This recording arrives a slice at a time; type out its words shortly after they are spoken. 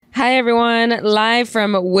Hi, everyone. Live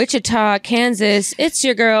from Wichita, Kansas. It's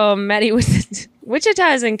your girl, Maddie.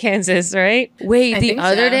 Wichita's in Kansas, right? Wait, the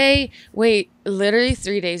other day, literally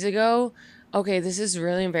 3 days ago. Okay, this is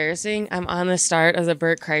really embarrassing. I'm on the start of the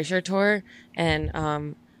Bert Kreischer tour.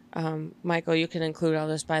 And Michael, you can include all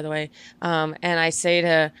this, by the way. And I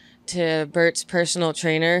say to Bert's personal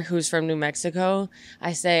trainer, who's from New Mexico,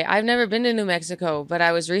 I say, I've never been to New Mexico, but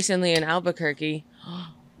I was recently in Albuquerque.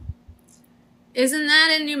 Isn't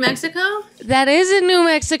that in New Mexico? That is in New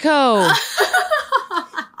Mexico.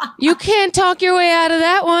 You can't talk your way out of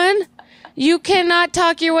that one. You cannot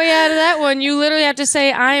talk your way out of that one. You literally have to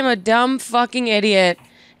say, I am a dumb fucking idiot,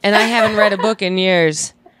 and I haven't read a book in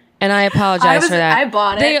years. And I apologize for that. I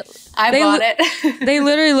bought it. I bought it. They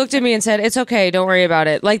literally looked at me and said, it's okay, don't worry about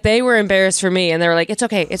it. Like, they were embarrassed for me, and they were like, it's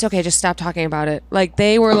okay, just stop talking about it. Like,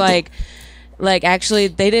 they were like actually,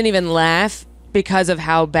 they didn't even laugh because of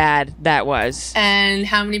how bad that was. And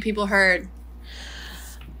how many people heard?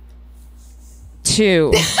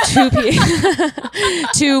 Two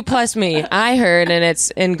plus me. I heard, and it's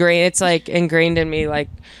ingrained. It's like ingrained in me. Like,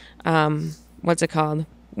 what's it called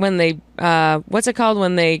when they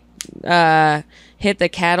hit the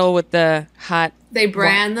cattle with the hot? They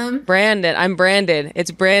brand them. Branded. I'm branded.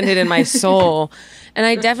 It's branded in my soul. And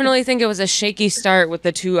I definitely think it was a shaky start with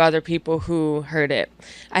the two other people who heard it.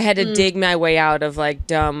 I had to dig my way out of like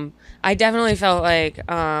dumb. I definitely felt like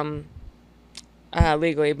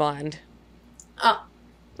Legally Blonde. Oh.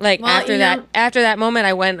 Like, well, after that moment,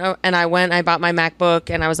 I bought my MacBook,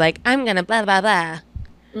 and I was like, I'm gonna blah blah blah.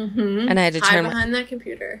 Mm-hmm. And I had to turn behind that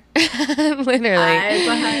computer. Literally. Hide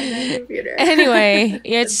behind that computer. Anyway,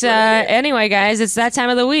 it's anyway, guys, it's that time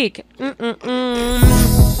of the week.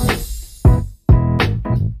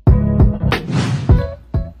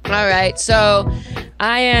 All right, so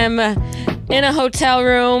I am in a hotel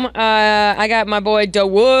room. I got my boy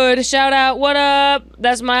DeWood. Shout out, what up?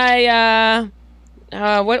 That's my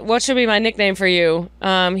what should be my nickname for you?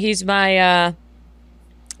 He's my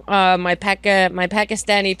my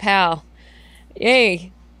Pakistani pal.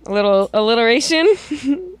 Yay, a little alliteration.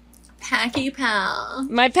 Packy pal.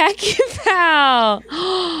 My Packy pal.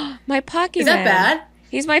 My Pocky man. Is that bad?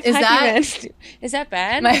 He's my Pocky man. Is that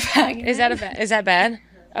bad? My Packy man. Is that bad?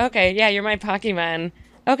 Okay, yeah, you're my Pocky man.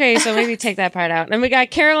 Okay, so maybe take that part out. And we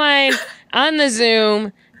got Caroline on the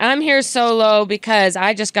Zoom. I'm here solo because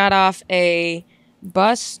I just got off a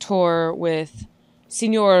bus tour with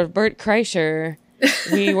Senor Bert Kreischer.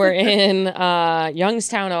 We were in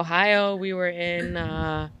Youngstown, Ohio. We were in,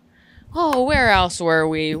 where else were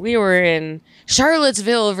we? We were in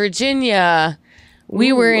Charlottesville, Virginia.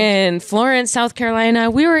 We were in Florence, South Carolina.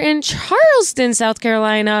 We were in Charleston, South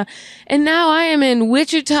Carolina. And now I am in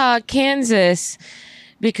Wichita, Kansas,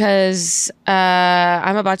 because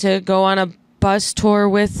I'm about to go on a bus tour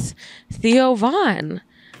with Theo Von.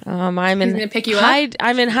 I'm gonna pick you up?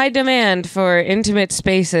 I'm in high demand for intimate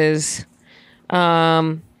spaces.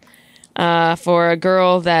 For a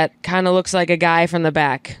girl that kind of looks like a guy from the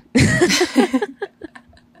back.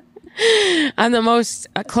 I'm the most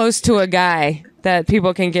close to a guy that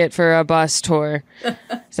people can get for a bus tour. So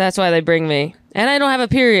that's why they bring me. And I don't have a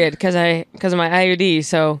period because of my IUD.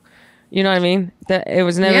 So, you know what I mean? It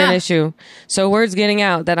was never an issue. So word's getting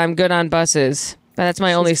out that I'm good on buses. But that's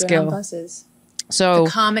my only skill. On buses. So the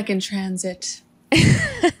comic in transit.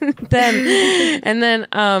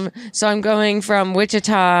 So I'm going from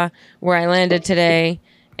Wichita, where I landed today,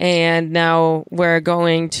 and now we're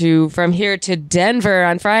going from here to Denver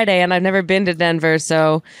on Friday, and I've never been to Denver,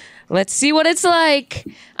 so let's see what it's like.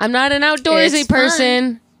 I'm not an outdoorsy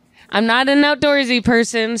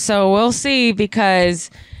person, so we'll see, because,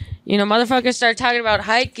 motherfuckers start talking about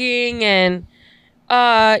hiking and,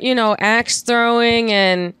 axe throwing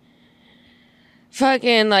and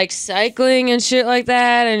fucking like cycling and shit like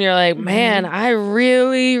that, and you're like, man, I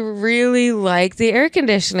really, really like the air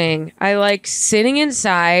conditioning. I like sitting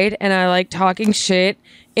inside, and I like talking shit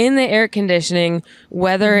in the air conditioning,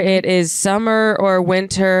 whether it is summer or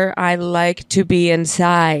winter. I like to be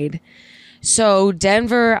inside. So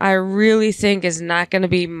Denver, I really think, is not going to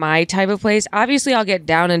be my type of place. Obviously, I'll get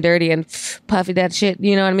down and dirty and puffy that shit,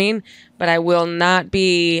 you know what I mean? But I will not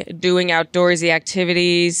be doing outdoorsy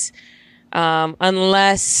activities.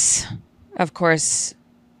 Unless, of course,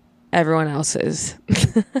 everyone else is.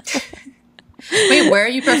 Wait, where are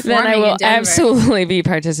you performing? Then I will in Denver? absolutely be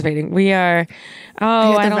participating. We are,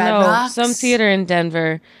 I don't know, Rocks? some theater in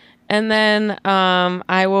Denver. And then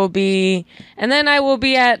I will be at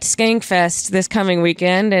Skankfest this coming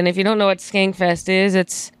weekend. And if you don't know what Skankfest is,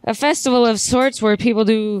 it's a festival of sorts where people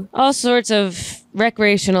do all sorts of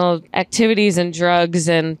recreational activities and drugs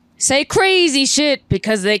and say crazy shit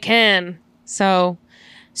because they can. So,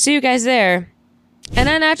 see you guys there. And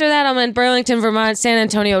then after that, I'm in Burlington, Vermont, San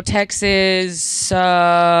Antonio, Texas,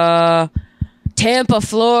 Tampa,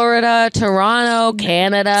 Florida, Toronto,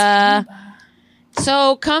 Canada.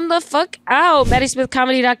 So come the fuck out,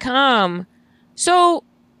 MaddieSmithComedy.com. So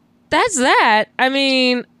that's that. I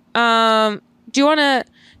mean, do you want to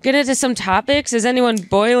get into some topics? Is anyone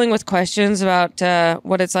boiling with questions about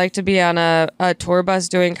what it's like to be on a tour bus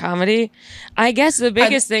doing comedy? I guess the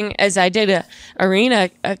biggest thing is I did a arena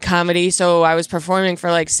comedy, so I was performing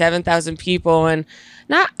for like 7,000 people, and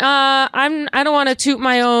I don't want to toot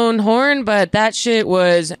my own horn, but that shit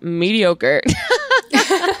was mediocre.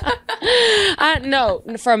 No,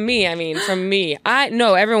 from me.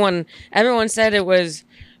 Everyone said it was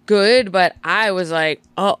good, but I was like,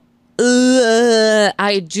 oh.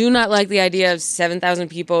 I do not like the idea of 7,000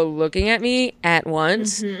 people looking at me at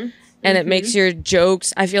once. And it makes your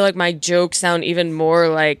jokes, I feel like my jokes sound even more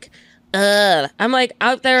like, I'm like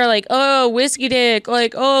out there like, oh, whiskey dick,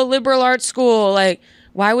 like, oh, liberal arts school. Like,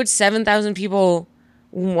 why would 7,000 people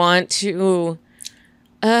want to,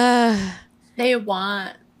 They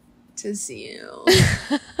want to see you.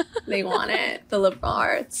 They want it. The liberal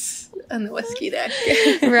arts and the whiskey dick.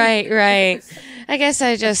 Right. I guess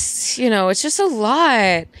I just, it's just a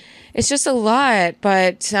lot.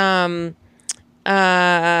 But,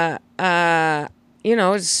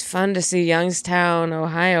 it's fun to see Youngstown,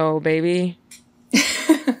 Ohio, baby.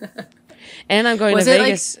 And I'm going to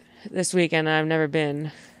Vegas this weekend. I've never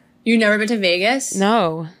been. You've never been to Vegas?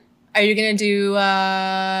 No. Are you going to do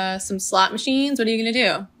some slot machines? What are you going to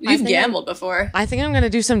do? You've gambled before. I think I'm going to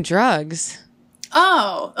do some drugs.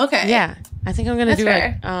 Oh, okay. Yeah. I think I'm going to do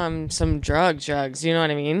fair. like some drugs. You know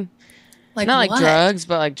what I mean? Like not what? like drugs,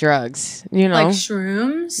 but like drugs. You know? Like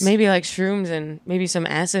shrooms? Maybe like shrooms and maybe some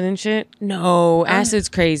acid and shit. No, acid's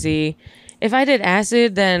crazy. If I did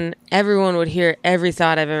acid, then everyone would hear every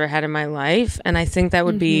thought I've ever had in my life. And I think that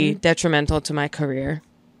would be detrimental to my career.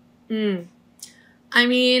 I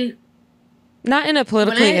mean, not in a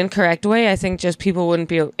politically incorrect way. I think just people wouldn't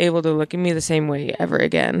be able to look at me the same way ever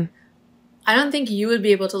again. I don't think you would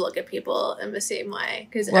be able to look at people in the same way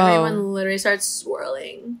because everyone literally starts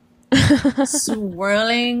swirling.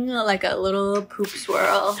 Swirling like a little poop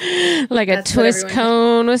swirl. Like a twist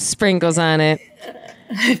cone with sprinkles on it.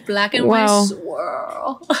 Black and white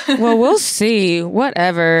swirl. Well, we'll see.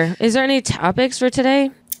 Whatever. Is there any topics for today?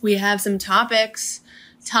 We have some topics.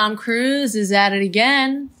 Tom Cruise is at it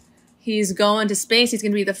again. He's going to space. He's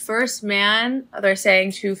going to be the first man, they're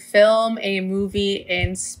saying, to film a movie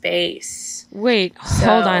in space. Wait,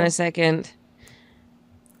 hold on a second.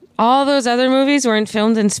 All those other movies weren't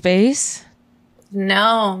filmed in space?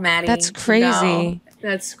 No, Maddie. That's crazy. No,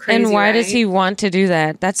 that's crazy. And why does he want to do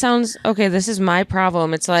that? That sounds okay. This is my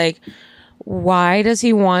problem. It's like, why does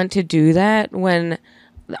he want to do that when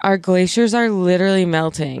our glaciers are literally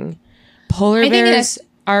melting? Polar bears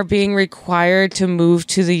are being required to move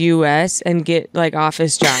to the U.S. and get like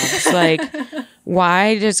office jobs. Like, why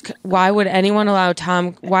is anyone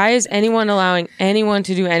allowing anyone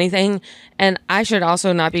to do anything? And I should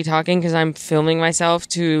also not be talking because I'm filming myself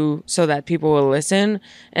so that people will listen.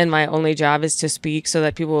 And my only job is to speak so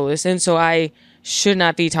that people will listen. So I should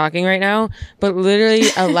not be talking right now. But literally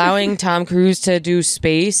allowing Tom Cruise to do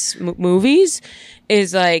space movies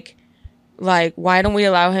is like, why don't we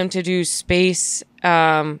allow him to do space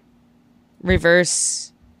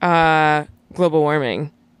reverse global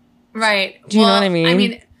warming? Right. Do you know what I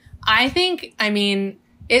mean? I think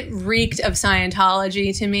it reeked of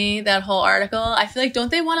Scientology to me, that whole article. I feel like, don't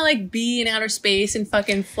they want to like be in outer space and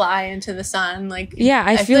fucking fly into the sun? Like, yeah,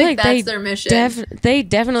 I feel like that's their mission. They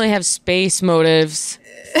definitely have space motives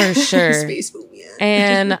for sure. Space movie.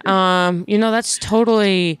 And that's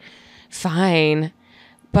totally fine.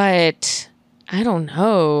 But I don't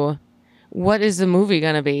know. What is the movie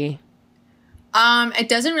gonna be? It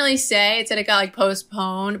doesn't really say. It said it got like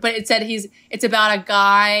postponed, but it said it's about a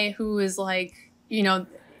guy who is like,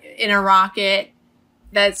 in a rocket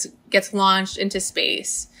that gets launched into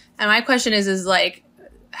space. And my question is like,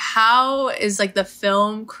 how is like the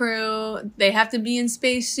film crew, they have to be in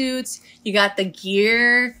spacesuits. You got the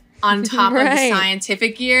gear on top of the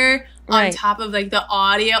scientific gear, on top of like the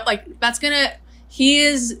audio. Like that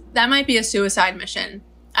might be a suicide mission.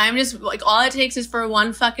 I'm just like, all it takes is for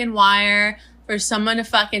one fucking wire, for someone to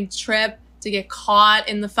fucking trip, to get caught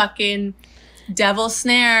in the fucking devil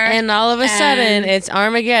snare. And all of a sudden, it's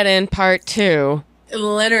Armageddon Part 2.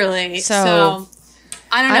 Literally. So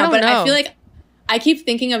I don't know. I feel like I keep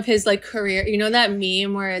thinking of his like career. You know that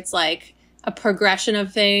meme where it's like a progression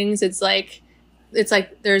of things? It's like it's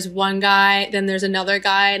like there's one guy, then there's another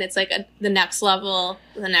guy, and it's like the next level,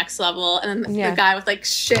 and then the guy with like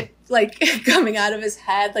shit like coming out of his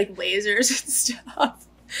head, like lasers and stuff.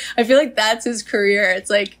 I feel like that's his career. It's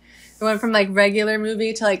like it went from like regular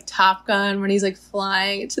movie to like Top Gun when he's like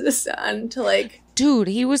flying into the sun to like. Dude,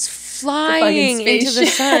 he was flying into the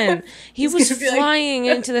sun. He was flying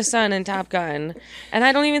into the sun in Top Gun. And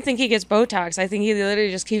I don't even think he gets Botox. I think he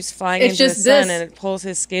literally just keeps flying into the sun and it pulls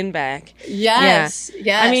his skin back. Yes. Yeah.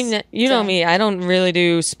 Yes. I mean, you know me. I don't really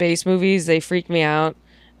do space movies. They freak me out.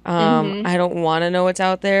 I don't want to know what's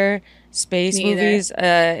out there. Space movies,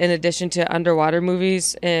 in addition to underwater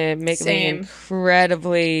movies, make me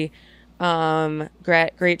incredibly...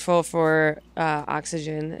 grateful for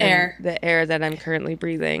oxygen and the air that I'm currently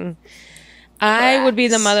breathing. I would be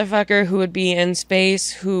the motherfucker who would be in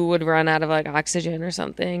space who would run out of like oxygen or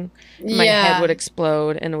something. My head would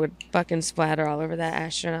explode and it would fucking splatter all over that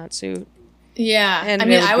astronaut suit. Yeah. And I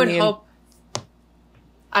mean, I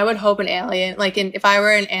would hope an alien, like if I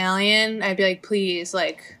were an alien, I'd be like, please,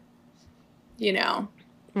 like, you know.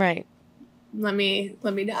 Right. Let me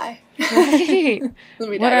die. Right. Let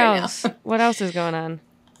me die what right else? now. What else is going on?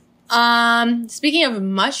 Speaking of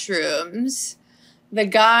mushrooms,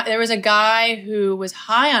 there was a guy who was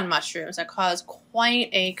high on mushrooms that caused quite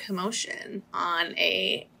a commotion on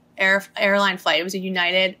a airline flight. It was a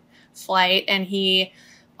United flight, and he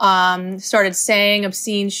started saying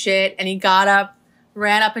obscene shit, and he got up,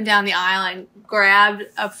 ran up and down the aisle, and grabbed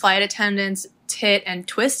a flight attendant's tit and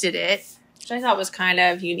twisted it, which I thought was kind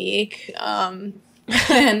of unique.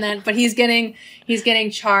 But he's getting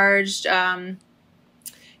charged.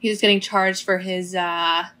 He's getting charged for his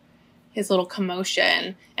little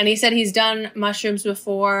commotion, and he said he's done mushrooms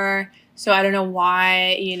before, so I don't know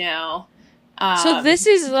why. So this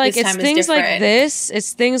is like it's things like this.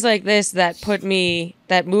 It's things like this that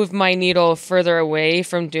moved my needle further away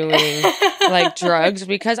from doing like drugs,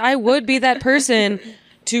 because I would be that person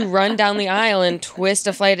to run down the aisle and twist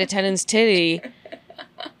a flight attendant's titty,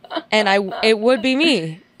 and it would be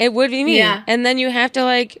me. It would be me. Yeah. And then you have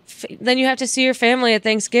to see your family at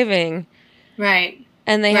Thanksgiving, right?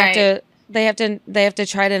 And they have to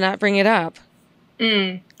try to not bring it up,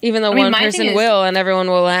 even though one person will, and everyone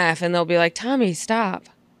will laugh, and they'll be like, "Tommy, stop."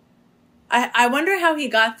 I wonder how he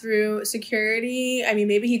got through security. I mean,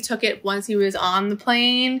 maybe he took it once he was on the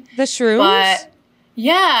plane. The shrooms? But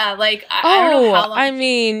yeah, like, I don't know how long. I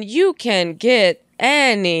mean, you can get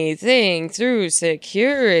anything through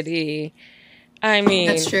security. I mean,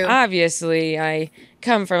 that's true. Obviously, I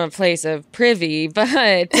come from a place of privy, but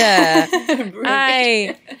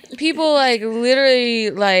people like literally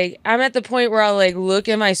like I'm at the point where I'll like look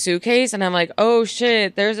in my suitcase and I'm like, oh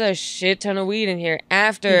shit, there's a shit ton of weed in here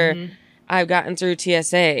after I've gotten through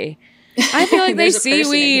TSA. I feel like they see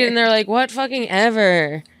weed and they're like, what fucking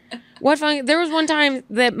ever. There was one time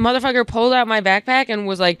that motherfucker pulled out my backpack and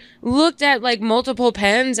was like, looked at like multiple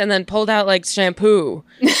pens and then pulled out like shampoo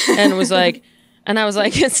and was like, and I was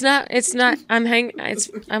like, it's not, I'm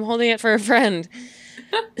holding it for a friend.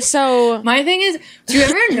 So my thing is, do you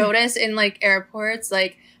ever notice in like airports,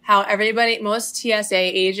 like how most TSA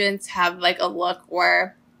agents have like a look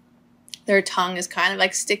where their tongue is kind of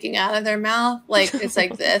like sticking out of their mouth? Like it's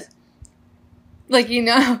like this, like,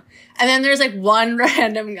 and then there's like one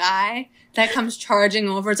random guy that comes charging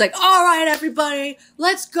over. It's like, all right, everybody,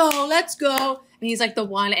 let's go. And he's like the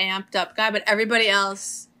one amped up guy, but everybody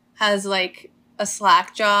else has like a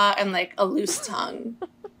slack jaw and like a loose tongue.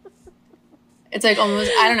 It's like almost,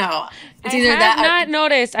 I don't know. It's either that. I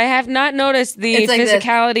have not noticed the like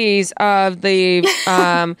physicalities of the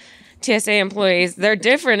TSA employees. They're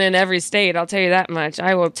different in every state. I'll tell you that much.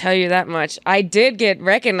 I will tell you that much. I did get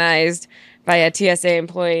recognized by a TSA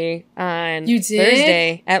employee on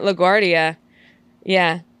Thursday at LaGuardia.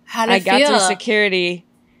 Yeah. How did I got through security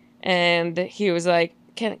and he was like,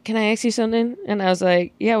 Can I ask you something? And I was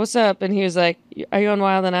like, yeah, what's up? And he was like, are you on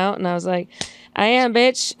Wild 'N Out? And I was like, I am,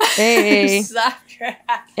 bitch. Hey.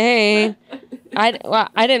 Hey.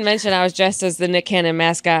 I didn't mention I was dressed as the Nick Cannon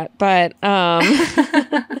mascot, but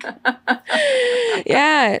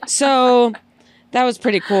yeah, so that was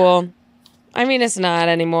pretty cool. I mean, it's not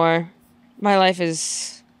anymore. My life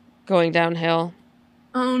is going downhill.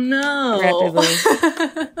 Oh no. Rapidly.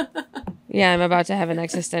 Yeah, I'm about to have an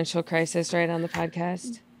existential crisis right on the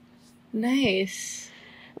podcast. Nice.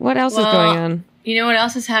 What else is going on? You know what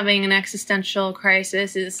else is having an existential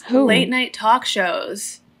crisis is late night talk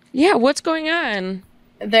shows. Yeah, what's going on?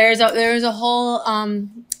 There's a whole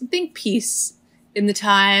think piece in the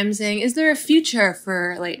Times saying, is there a future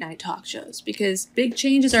for late night talk shows? Because big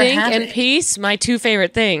changes are happening. Think and peace, my two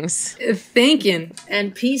favorite things. Thinking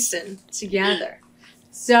and piecing together.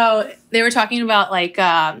 So they were talking about like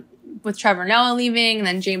with Trevor Noah leaving, and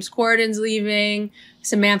then James Corden's leaving.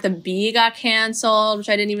 Samantha Bee got canceled, which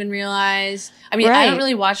I didn't even realize. I mean, I don't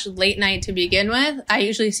really watch late night to begin with. I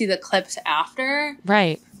usually see the clips after.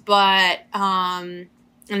 Right. But and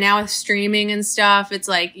now with streaming and stuff, it's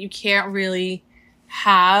like you can't really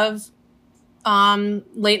have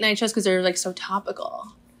late night shows because they're like so topical.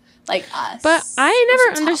 Like us. But I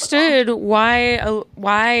never understood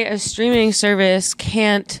why a streaming service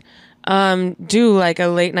can't do like a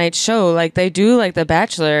late night show like they do like The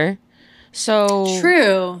Bachelor. So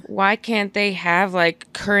true. Why can't they have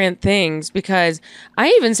like current things? Because I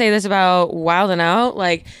even say this about Wild and Out,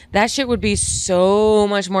 like that shit would be so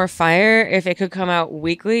much more fire if it could come out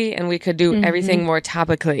weekly and we could do everything more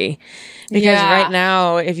topically. Because right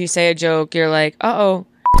now, if you say a joke, you're like, uh-oh.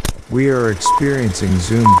 We are experiencing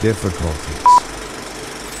Zoom difficulties.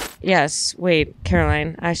 Yes. Wait,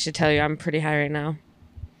 Caroline, I should tell you I'm pretty high right now.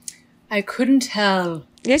 I couldn't tell.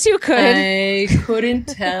 Yes, you could. I couldn't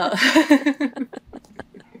tell.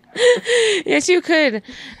 Yes, you could.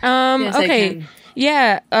 Yes, okay.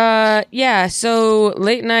 Yeah. So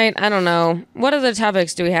late night, I don't know. What other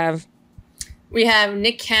topics do we have? We have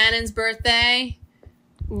Nick Cannon's birthday.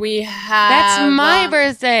 We have... That's my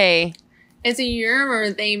birthday. It's your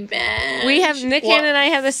birthday, bitch. We have... Nick Cannon and I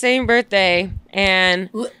have the same birthday. And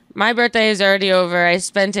my birthday is already over. I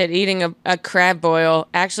spent it eating a crab boil.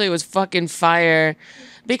 Actually, it was fucking fire.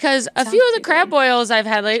 Because a few of the crab boils I've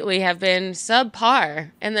had lately have been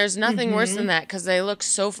subpar. And there's nothing worse than that because they look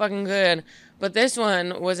so fucking good. But this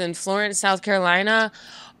one was in Florence, South Carolina.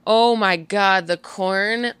 Oh my God. The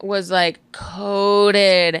corn was like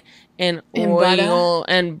coated in oil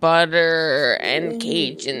and butter and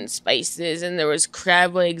Cajun spices. And there was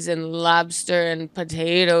crab legs and lobster and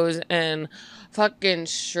potatoes and fucking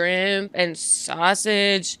shrimp and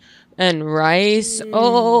sausage and rice.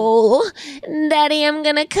 Oh, Daddy, I'm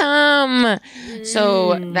gonna come.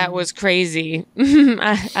 So that was crazy.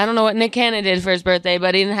 I don't know what Nick Cannon did for his birthday,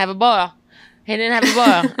 but he didn't have a boil. He didn't have a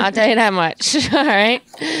boil. I'll tell you that much. All right.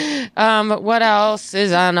 What else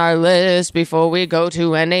is on our list before we go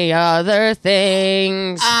to any other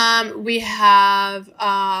things? We have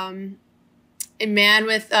a man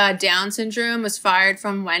with Down syndrome was fired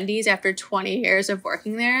from Wendy's after 20 years of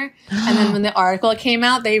working there. And then when the article came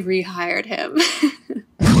out, they rehired him.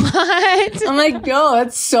 What? I'm like, yo,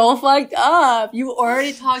 that's so fucked up. You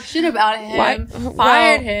already talked shit about him,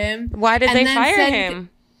 fired him. Why did they fire him?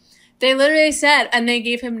 They literally said, and they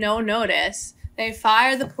gave him no notice. They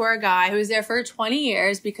fired the poor guy who was there for 20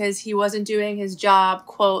 years because he wasn't doing his job,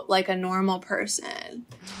 quote, like a normal person.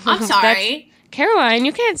 I'm sorry. Caroline,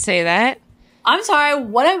 you can't say that. I'm sorry.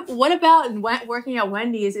 What about working at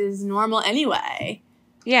Wendy's is normal anyway?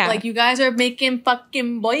 Yeah. Like, you guys are making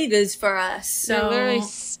fucking burgers for us. So. They're literally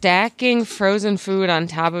stacking frozen food on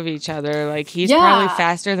top of each other. Like, he's probably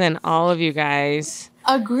faster than all of you guys.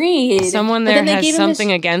 Agreed. Someone there has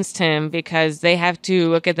something against him because they have to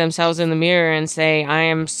look at themselves in the mirror and say, I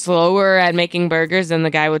am slower at making burgers than the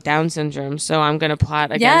guy with Down syndrome, so I'm going to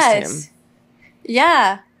plot against him.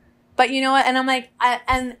 Yeah. But you know what? And I'm like,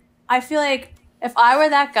 I feel like if I were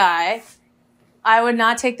that guy, I would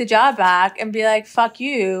not take the job back and be like, fuck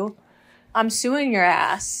you, I'm suing your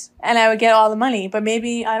ass. And I would get all the money. But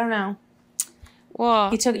maybe, I don't know.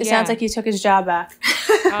 Well, it sounds like he took his job back.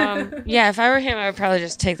 Yeah, if I were him, I would probably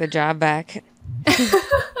just take the job back.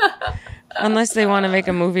 Unless they want to make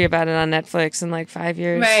a movie about it on Netflix in like 5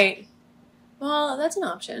 years. Right. Well, that's an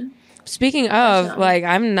option. Speaking of, like,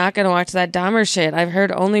 I'm not going to watch that Dahmer shit. I've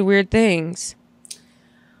heard only weird things.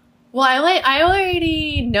 Well, I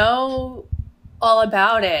already know all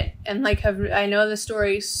about it. And, like, I know the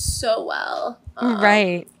story so well.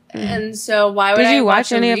 Right. And so why would I Did you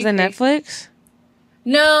watch any of the Netflix?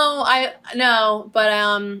 No,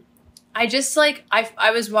 but I just like I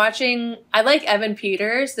was watching. I like Evan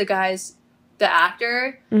Peters, the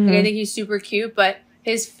actor. Mm-hmm. Like, I think he's super cute, but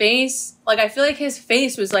his face, like, I feel like his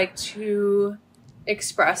face was like too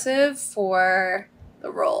expressive for the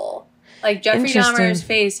role. Like, Jeffrey Dahmer's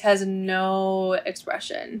face has no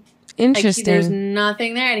expression. Interesting. Like, there's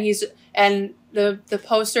nothing there, and the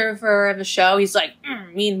poster for the show, he's like,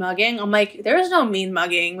 mean mugging. I'm like, there's no mean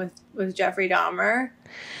mugging with Jeffrey Dahmer.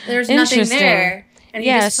 There's nothing there. And he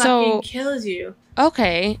just fucking kills you.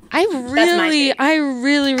 Okay. I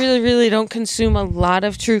really don't consume a lot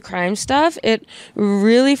of true crime stuff. It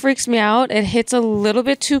really freaks me out. It hits a little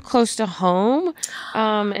bit too close to home.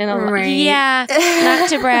 Yeah, not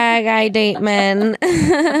to brag, I date men.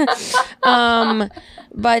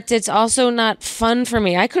 but it's also not fun for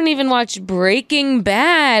me. I couldn't even watch Breaking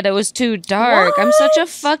Bad. It was too dark. I'm such a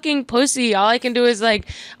fucking pussy. All I can do is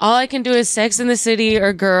Sex in the City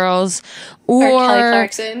or Girls or Kelly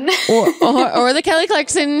Clarkson. or the Kelly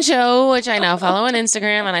Clarkson Show, which I now follow on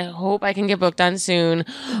Instagram, and I hope I can get booked on soon.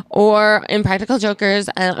 Or Impractical Jokers,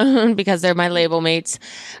 because they're my label mates.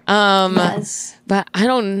 Yes. But I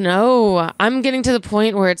don't know. I'm getting to the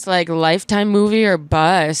point where it's like Lifetime movie or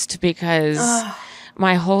bust, because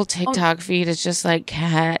my whole TikTok feed is just like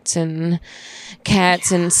cats and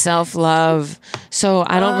self-love. So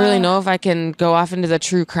I don't really know if I can go off into the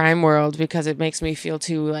true crime world, because it makes me feel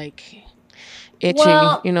too like itchy.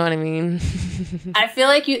 Well, you know what I mean? I feel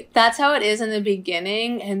like that's how it is in the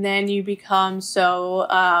beginning, and then you become so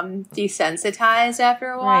desensitized after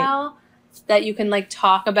a while that you can like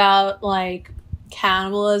talk about like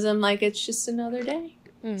cannibalism like it's just another day.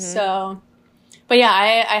 Mm-hmm. So, but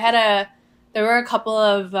yeah, there were a couple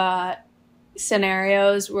of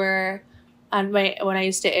scenarios where when I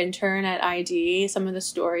used to intern at ID, some of the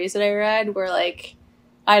stories that I read were like,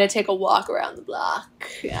 I had to take a walk around the block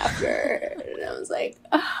after, and I was like,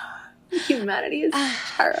 humanity is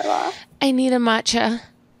terrible. I need a matcha.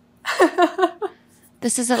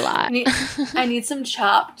 This is a lot. I need some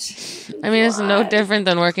chopped. I mean, it's no different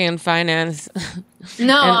than working in finance.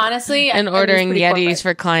 No, honestly. And ordering Yetis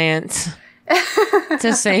for clients. It's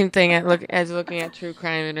the same thing as looking at true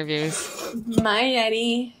crime interviews. My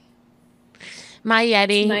Yeti.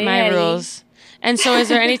 My rules. And so is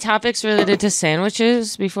there any topics related to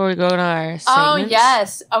sandwiches before we go to our segments? Oh,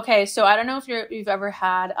 yes. Okay, so I don't know if you've ever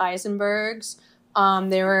had Eisenberg's.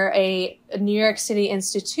 They were a New York City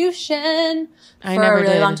institution for a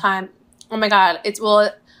really long time. Oh my God.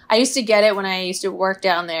 I used to get it when I used to work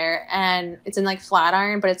down there, and it's in like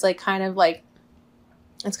Flatiron, but it's like kind of like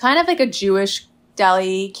a Jewish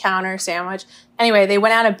deli counter sandwich. Anyway, they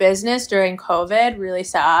went out of business during COVID, really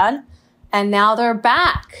sad. And now they're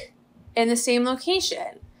back in the same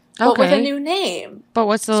location, but with a new name. But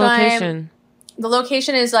what's the location? The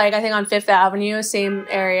location is like, I think on Fifth Avenue, same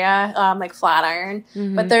area, like Flatiron.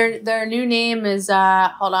 Mm-hmm. But their new name is,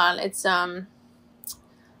 hold on, it's, I'll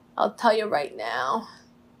tell you right now.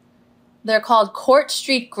 They're called Court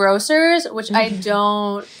Street Grocers, which I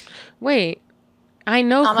don't. Wait, I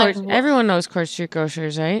know everyone knows Court Street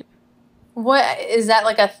Grocers, right? What, is that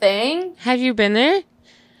like a thing? Have you been there?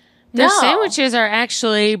 Their sandwiches are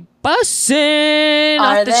actually bussin'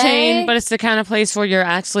 off the chain, but it's the kind of place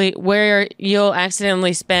where you'll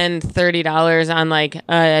accidentally spend $30 on like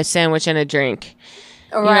a sandwich and a drink.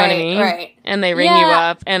 You know what I mean? Right. And they ring you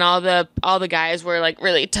up, and all the guys wear like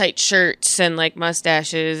really tight shirts and like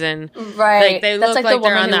mustaches, and like they look like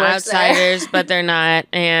they're on the outsiders, but they're not.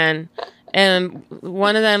 And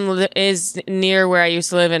one of them is near where I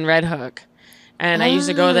used to live in Red Hook. And I used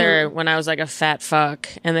to go there when I was like a fat fuck,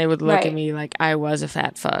 and they would look at me like I was a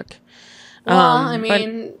fat fuck. Well, I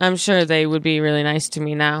mean, but I'm sure they would be really nice to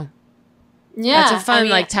me now. Yeah, that's a fun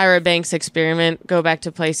like Tyra Banks experiment. Go back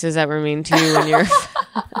to places that were mean to you when you're.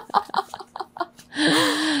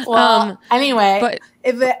 Well, anyway, but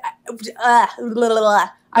if I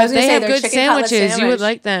was they have good sandwiches. You would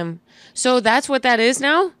like them. So that's what that is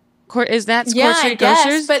now. Is that Court Street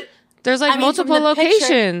Grocers? But there's like multiple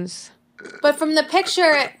locations. But from the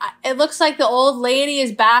picture, it looks like the old lady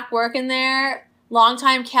is back working there.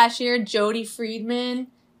 Longtime cashier Jody Friedman.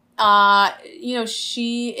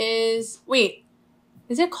 She is. Wait,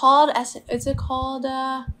 is it called Is it called?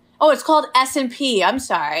 It's called S&P. I'm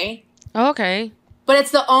sorry. Okay. But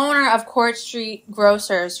it's the owner of Court Street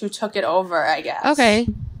Grocers who took it over, I guess.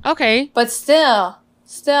 Okay. But still,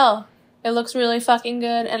 it looks really fucking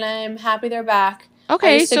good, and I'm happy they're back.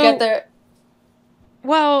 Okay, I used to get their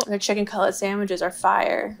chicken cutlet sandwiches are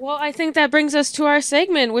fire. Well, I think that brings us to our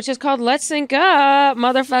segment, which is called Let's Sync Up,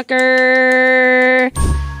 motherfucker.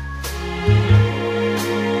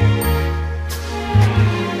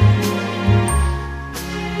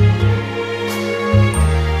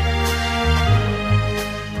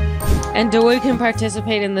 And Dewood can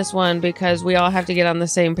participate in this one because we all have to get on the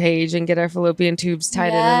same page and get our fallopian tubes tied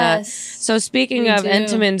in a knot. So speaking of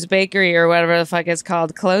Entenmann's Bakery or whatever the fuck it's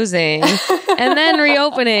called, closing and then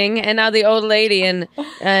reopening, and now the old lady and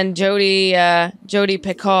Jody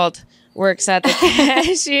Picoult works at the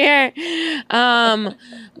cashier.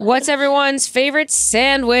 What's everyone's favorite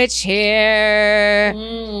sandwich here?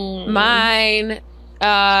 Mine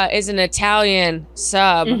is an Italian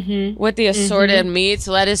sub with the assorted meats,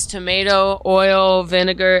 lettuce, tomato, oil,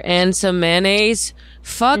 vinegar, and some mayonnaise.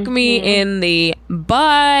 Fuck me in the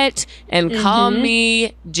butt and call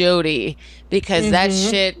me Jody, because that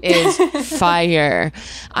shit is fire.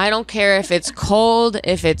 I don't care if it's cold,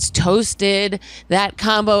 if it's toasted. That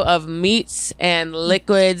combo of meats and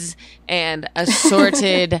liquids and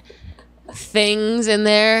assorted things in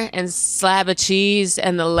there and slab of cheese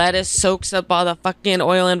and the lettuce soaks up all the fucking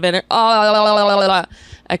oil and vinegar. Oh,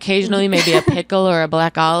 occasionally maybe a pickle or a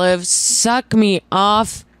black olive. Suck me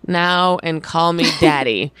off now and call me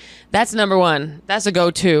daddy. That's number one. That's a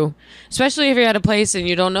go-to. Especially if you're at a place and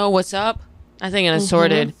you don't know what's up. I think an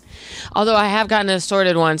assorted. Although I have gotten an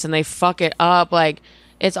assorted once and they fuck it up. Like,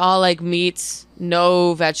 it's all like meats,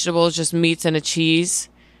 no vegetables, just meats and a cheese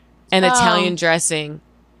and Italian dressing.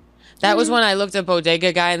 That was when I looked a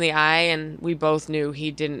bodega guy in the eye and we both knew he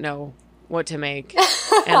didn't know what to make.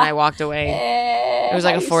 And I walked away. It was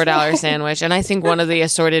like a $4 sandwich. And I think one of the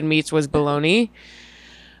assorted meats was bologna,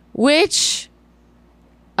 which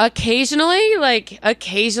occasionally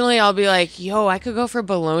I'll be like, yo, I could go for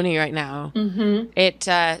bologna right now. It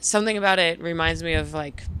something about it reminds me of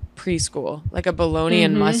like preschool, like a bologna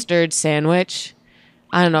and mustard sandwich.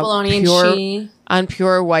 I don't know, Bologna and cheese on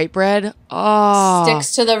pure white bread. Oh,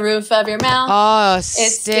 sticks to the roof of your mouth. Oh, it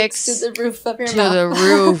sticks to the roof of your to mouth. the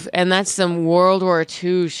roof, and that's some World War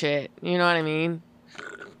II shit. You know what I mean?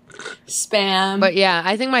 Spam. But yeah,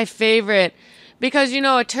 I think my favorite, because you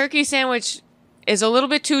know, a turkey sandwich is a little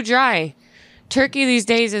bit too dry. Turkey these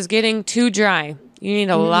days is getting too dry. You need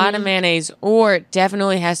a lot of mayonnaise, or it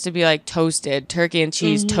definitely has to be like toasted, turkey and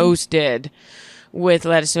cheese toasted with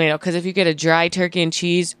lettuce, tomato. Because if you get a dry turkey and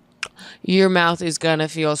cheese, your mouth is gonna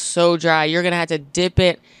feel so dry. You're gonna have to dip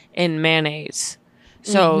it in mayonnaise.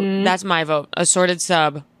 So that's my vote. Assorted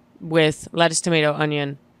sub with lettuce, tomato,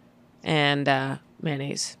 onion, and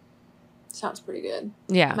mayonnaise. Sounds pretty good.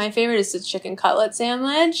 Yeah. My favorite is the chicken cutlet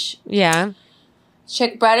sandwich. Yeah.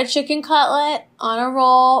 Breaded chicken cutlet on a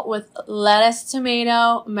roll with lettuce,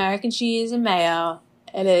 tomato, American cheese, and mayo.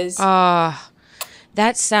 It is.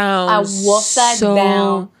 That sounds I wolf that so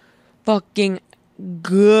down. fucking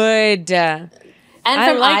good. And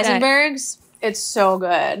from like that. Eisenberg's, it's so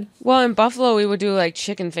good. Well, in Buffalo, we would do like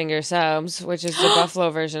chicken finger subs, which is the Buffalo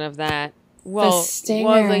version of that. Well, stinger.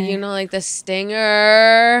 Well, like, you know, like the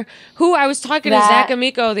stinger. Who I was talking to Zach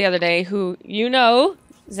Amico the other day. Who you know,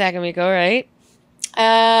 Zach Amico, right?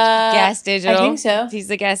 Gas Digital. I think so. He's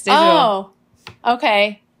the Gas Digital. Oh,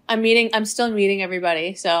 okay. I'm still meeting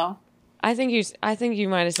everybody. So I think you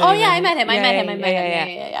might have said. Oh yeah, I met him.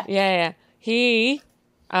 Yeah. He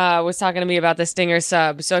was talking to me about the stinger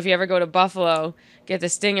sub. So if you ever go to Buffalo, get the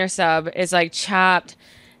stinger sub. It's like chopped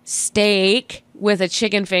steak with a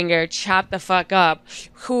chicken finger, chopped the fuck up,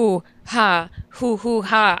 hoo ha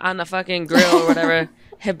on the fucking grill or whatever,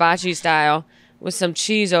 hibachi style, with some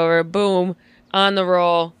cheese over, boom, on the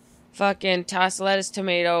roll, fucking toss lettuce,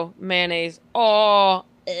 tomato, mayonnaise. Oh.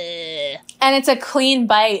 And it's a clean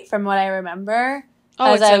bite from what I remember.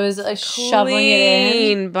 Oh, as I was like, shoveling it in.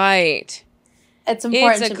 Clean bite. It's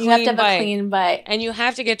important. It's a You have to have clean a clean bite. And you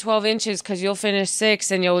have to get 12 inches because you'll finish 6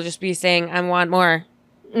 and you'll just be saying, I want more.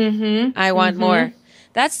 I want more.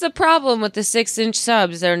 That's the problem with the 6-inch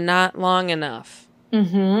subs. They're not long enough.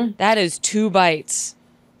 That is 2 bites.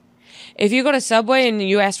 If you go to Subway and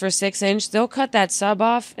you ask for 6-inch, they'll cut that sub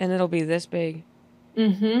off and it'll be this big.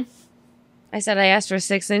 I said, I asked for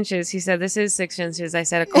 6 inches. He said, this is 6 inches. I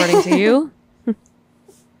said, according to you?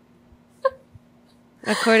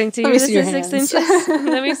 According to you, this is 6 inches?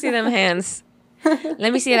 Let me see them hands.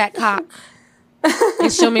 Let me see that cock.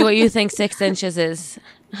 And show me what you think 6 inches is.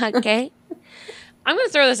 Okay? I'm going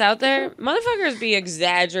to throw this out there. Motherfuckers be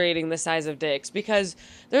exaggerating the size of dicks because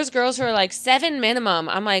there's girls who are like 7 minimum.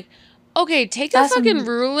 I'm like, okay, take the fucking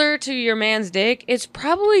ruler to your man's dick. It's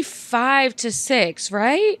probably 5 to 6,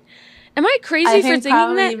 right? Am I crazy for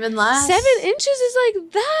thinking that? Even less. 7 inches is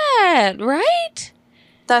like that, right?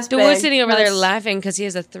 That's big. DeWood's sitting over there laughing because he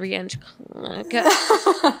has a 3-inch cock.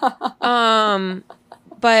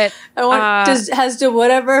 But has DeWood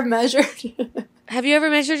ever measured? Have you ever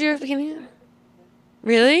measured your bikini?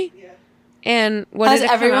 Really? Yeah. And what has did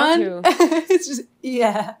it everyone? come out to? It's just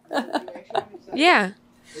yeah. Yeah.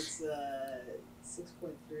 It's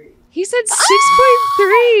 6.3. He said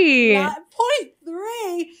 6.3. Not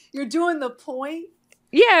 0.3. You're doing the point?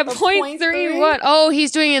 Yeah, 0.3 what? Oh,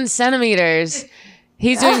 he's doing in centimeters.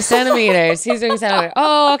 He's doing centimeters.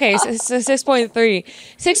 Oh, okay. So 6.3.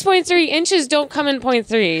 6.3 inches don't come in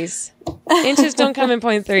 0.3s. Inches don't come in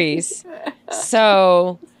 0.3s.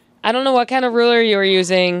 So I don't know what kind of ruler you were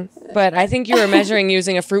using, but I think you were measuring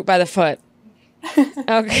using a fruit by the foot.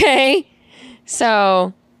 Okay?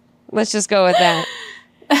 So let's just go with that.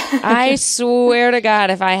 I swear to God,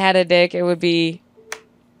 if I had a dick, it would be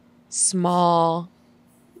small.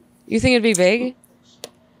 You think it'd be big?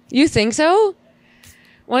 You think so?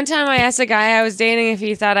 One time I asked a guy I was dating if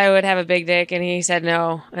he thought I would have a big dick, and he said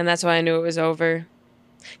no, and that's why I knew it was over.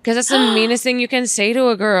 Because that's the meanest thing you can say to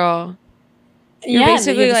a girl. You're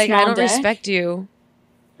basically you have a like, I small don't dick. respect you.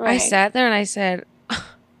 I Right. sat there and I said,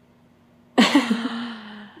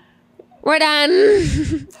 we're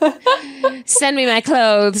done. Send me my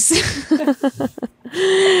clothes.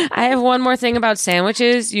 I have one more thing about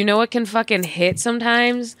sandwiches. You know what can fucking hit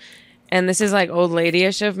sometimes? And this is like old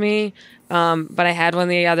lady-ish of me. But I had one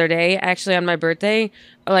the other day, actually on my birthday,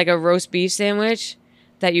 like a roast beef sandwich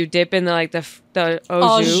that you dip in the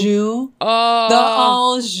au jus. jus. Oh, The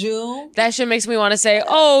au jus. that shit makes me want to say,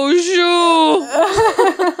 oh,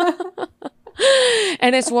 jus.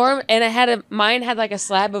 And it's warm, and mine had like a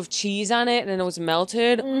slab of cheese on it, and it was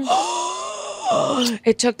melted.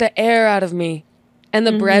 It took the air out of me. And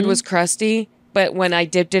the bread was crusty, but when I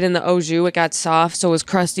dipped it in the au jus, it got soft, so it was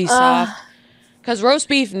crusty soft. Because roast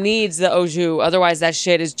beef needs the au jus, otherwise that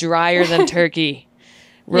shit is drier than turkey.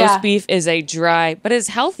 Roast beef is a dry, but it's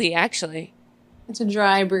healthy, actually. It's a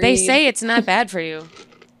dry breed. They say it's not bad for you.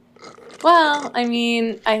 Well, I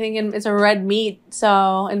mean, I think it's a red meat,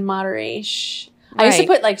 so in moderation. I used to Right.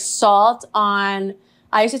 put like salt on.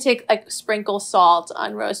 I used to take like sprinkle salt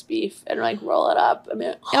on roast beef and like roll it up. I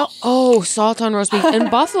mean, Oh, salt on roast beef. In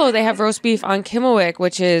Buffalo, they have roast beef on Kimmelwick,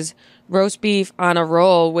 which is roast beef on a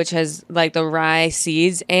roll, which has like the rye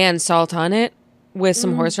seeds and salt on it with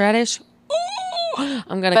some horseradish. Ooh,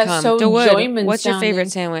 I'm going to That's come. so DeWood, enjoyment what's your sounding.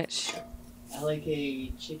 favorite sandwich? I like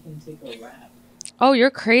a chicken tikka wrap. Oh,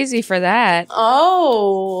 you're crazy for that.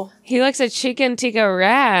 oh, He likes a chicken tikka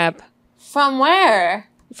wrap. from where?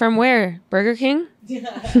 From where? Burger King?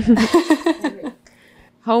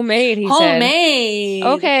 Homemade, he said. Homemade.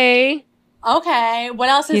 Okay. Okay. What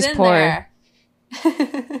else is He's in poor. there?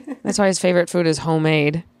 That's why his favorite food is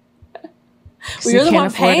homemade. 'Cause Well, he you're the can't one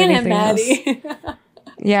afford paying him, anything else. Maddie.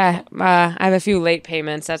 Yeah, I have a few late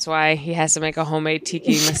payments. That's why he has to make a homemade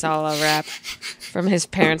tiki masala wrap from his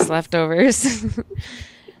parents' leftovers.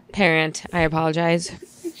 Parent, I apologize.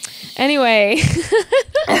 Anyway,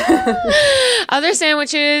 other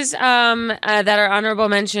sandwiches that are honorable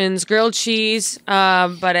mentions: grilled cheese,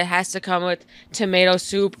 but it has to come with tomato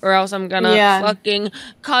soup, or else I'm gonna Yeah. fucking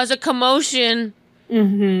cause a commotion.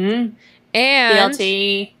 Mm-hmm. And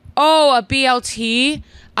BLT. oh, a BLT.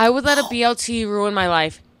 I would let a BLT ruin my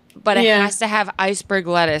life, but it Yeah. has to have iceberg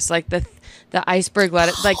lettuce, like the iceberg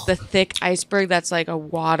lettuce, like the thick iceberg that's like a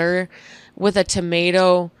water with a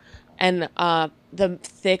tomato and the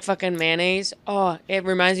thick fucking mayonnaise. Oh, it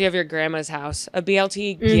reminds you of your grandma's house. A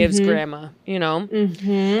BLT gives grandma, you know.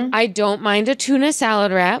 Mm-hmm. I don't mind a tuna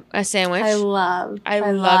salad wrap, a sandwich. I love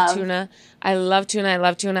tuna. I love tuna. I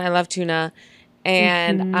love tuna. I love tuna.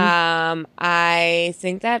 And I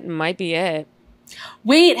think that might be it.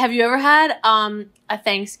 Wait, have you ever had a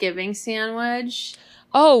Thanksgiving sandwich?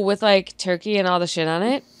 Oh, with like turkey and all the shit on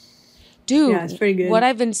it? Dude, Yeah, it's pretty good. what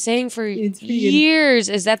I've been saying for It's pretty good. years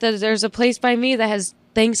is that there's a place by me that has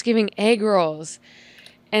Thanksgiving egg rolls.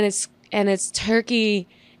 And it's turkey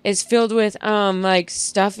is filled with like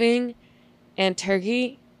stuffing and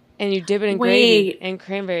turkey, and you dip it in gravy Wait. and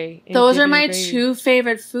cranberry. and Those dip it are in my gravy. two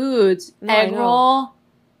favorite foods: No, I egg know. roll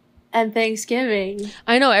and Thanksgiving.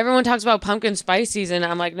 I know everyone talks about pumpkin spice season.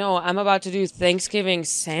 I'm like, no, I'm about to do Thanksgiving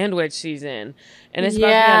sandwich season, and it's about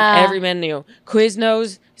to be Yeah. on every menu.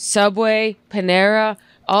 Quiznos, Subway, Panera,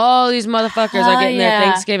 all these motherfuckers are Hell getting yeah.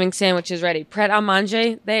 their Thanksgiving sandwiches ready. Pret a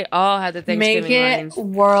Manger, they all have the Thanksgiving Make it lines.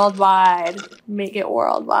 worldwide. Make it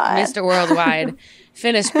worldwide. Mr. Worldwide.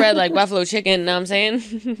 Finna spread like buffalo chicken, know what I'm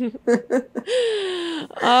saying?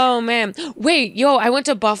 Oh, man. Wait, yo, I went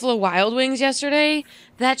to Buffalo Wild Wings yesterday.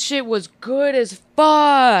 That shit was good as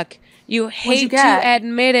fuck. You hate to get?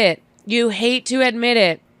 admit it. You hate to admit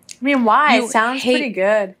it. I mean, why? You It sounds hate- pretty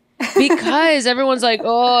good. Because everyone's like,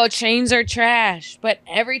 oh, chains are trash. But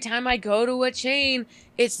every time I go to a chain,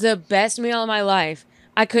 it's the best meal of my life.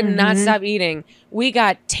 I could not stop eating. We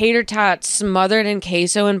got tater tots smothered in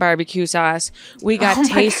queso and barbecue sauce. We got Oh my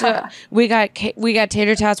queso. God. We got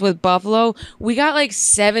tater tots with buffalo. We got like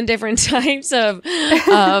 7 different types of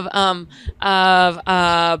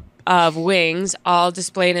wings all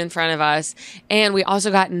displayed in front of us, and we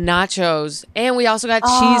also got nachos, and we also got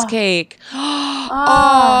cheesecake.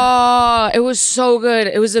 Oh, it was so good.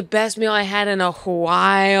 It was the best meal I had in a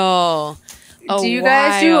while. Do you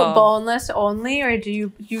guys do boneless only, or do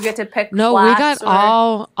you get to pick? No, we flats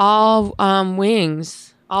got or- all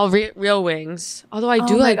wings, All real wings. Although I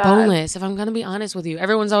do Oh my like God. boneless, if I'm going to be honest with you.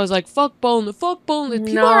 Everyone's always like, fuck boneless, fuck boneless.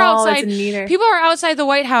 People No, are outside. it's neither. People are outside the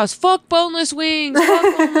White House. Fuck boneless wings.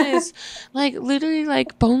 Fuck boneless. Like, literally,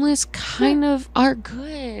 like, boneless kind of are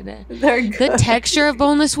good. They're good. The texture of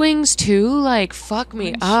boneless wings, too, like, fuck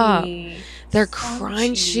me up. Crunchy. They're So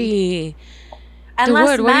crunchy. And Dude, less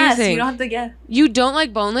what do you mess. think? You don't have to get. You don't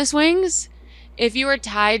like boneless wings? If you were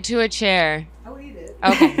tied to a chair. I would eat it.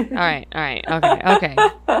 Okay. All right. Okay.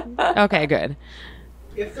 Okay, good.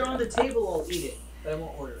 If they're on the table, I'll eat it, but I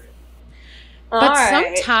won't order it. But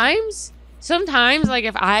sometimes, like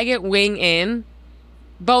if I get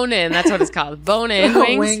bone in, that's what it's called, bone in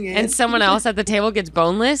wings, Wing in. and someone else at the table gets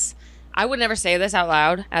boneless, I would never say this out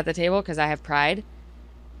loud at the table because I have pride.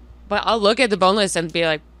 But I'll look at the boneless and be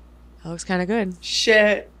like, that looks kind of good.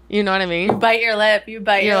 Shit. You know what I You mean? bite your lip. You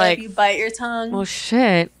bite You're your like, lip. You bite your tongue. Well,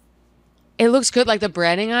 shit. It looks good, like the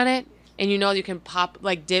breading on it, and you know you can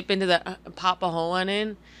dip into the pop a hole one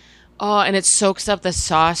in. Oh, and it soaks up the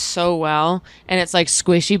sauce so well, and it's like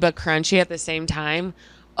squishy but crunchy at the same time.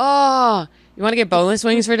 Oh, you want to get boneless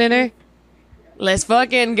wings for dinner? Let's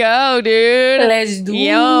fucking go, dude. Let's do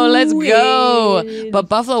let's go. it. But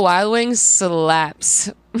Buffalo Wild Wings slaps.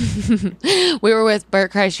 We were with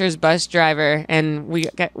Bert Kreischer's bus driver, and we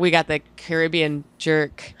got the Caribbean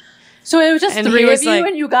jerk. So it was just And he three was of you, like-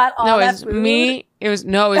 and you got all No, it that was food? me. It was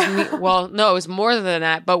me. Well, no, it was more than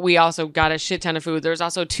that. But we also got a shit ton of food. There was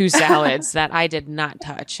also 2 salads that I did not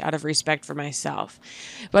touch out of respect for myself.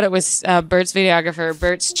 But it was Bert's videographer,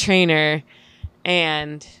 Bert's trainer,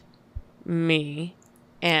 and me,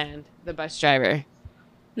 and the bus driver.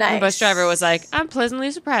 Nice. The bus driver was like, "I'm pleasantly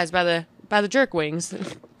surprised by the jerk wings."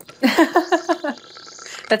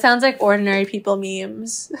 That sounds like ordinary people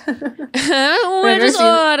memes. We're just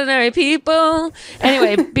ordinary people.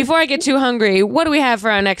 Anyway, before I get too hungry, what do we have for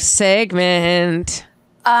our next segment?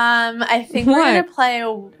 I think we're What? gonna play.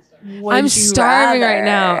 Would I'm You starving Rather. right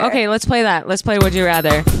now. Okay, let's play that. Let's play Would You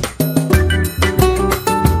Rather.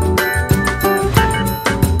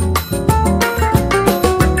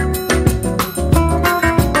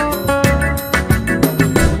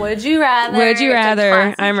 Would you rather? Would you It's a rather?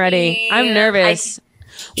 classic I'm ready. game. I'm nervous.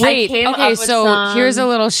 Wait, came up okay, with so some- here's a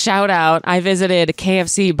little shout out. I visited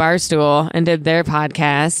KFC Barstool and did their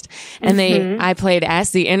podcast, and I played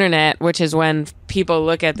Ask the Internet, which is when people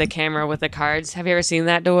look at the camera with the cards. Have you ever seen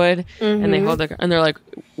that, Dawood? And they hold and they're like,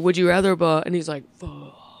 "Would you rather?" But and he's like,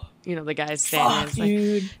 "Fuck." You know, the guy's standing. Fuck, It's like,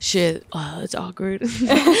 dude. shit. Oh, it's awkward.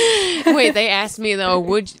 Wait, they asked me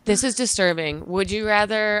though. This is disturbing? Would you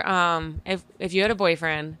rather, if you had a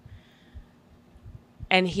boyfriend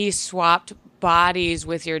and he swapped bodies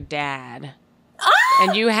with your dad,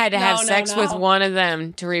 and you had to have No, sex no. with one of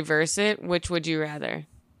them to reverse it? Which would you rather?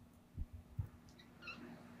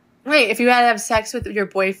 Wait, if you had to have sex with your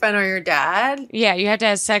boyfriend or your dad? Yeah, you have to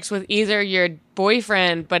have sex with either your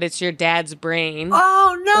boyfriend, but it's your dad's brain,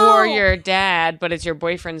 Oh no! or your dad, but it's your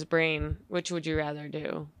boyfriend's brain. Which would you rather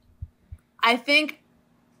do? I think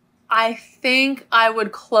I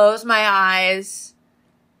would close my eyes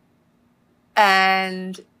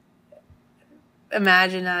and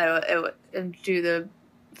imagine that it would do the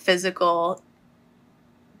physical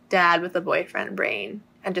dad with the boyfriend brain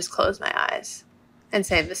and just close my eyes and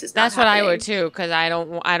say this is not That's what I happening. would too, because I don't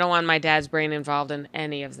want my dad's brain involved in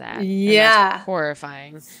any of that. And Yeah. that's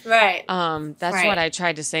horrifying. Right. That's Right. what I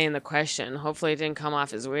tried to say in the question. Hopefully, it didn't come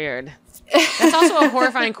off as weird. That's also a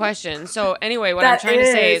horrifying question. So anyway, what I'm That trying to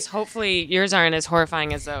say is. is, hopefully, yours aren't as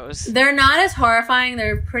horrifying as those. They're not as horrifying.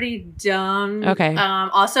 They're pretty dumb. Okay.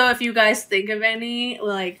 Also, if you guys think of any,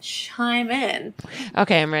 like, chime in.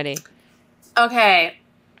 Okay, I'm ready. Okay.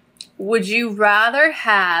 Would you rather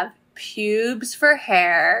have pubes for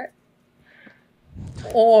hair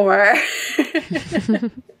or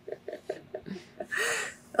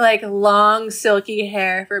like long silky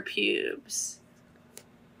hair for pubes?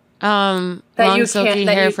 Long you silky can't-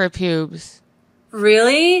 that hair you- for pubes.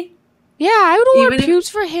 Really? Yeah, I would want Even if- pubes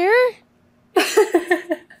for hair.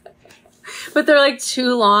 But they're like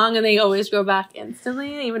too long and they always grow back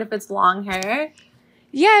instantly, even if it's long hair.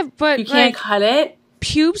 Yeah, but You can't like, cut it.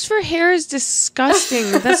 pubes for hair is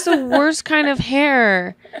disgusting. That's the worst kind of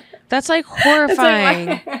hair. That's like It's like horrifying.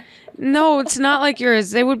 my hair. No, it's not like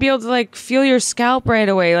yours. They would be able to like feel your scalp right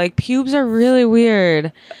away. Like pubes are really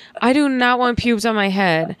weird. I do not want pubes on my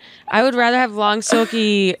head. I would rather have long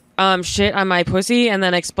silky shit on my pussy and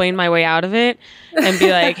then explain my way out of it and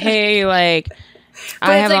be like, "Hey, like But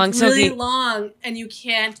I it's have like long really silky." long, and you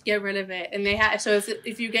can't get rid of it. And they have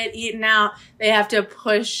if you get eaten out, they have to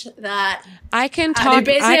push that. I can They talk.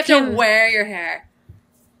 basically I have can. to wear your hair.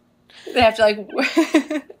 They have to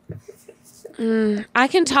like. I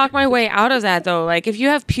can talk my way out of that though. Like if you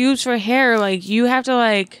have pubes for hair, like you have to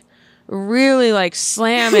like really like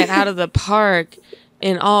slam it out of the park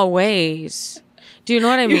in all ways. Do you know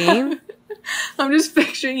what I mean? I'm just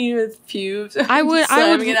picturing you with pubes. I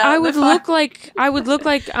would look like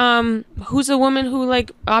who's the woman who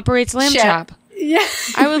like operates Lamb Chop? Yeah.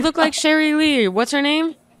 I would look like Sherry Lee. What's her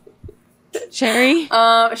name? Sherry?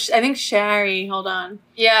 I think Sherry. Hold on.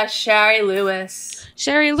 Yeah, Sherry Lewis.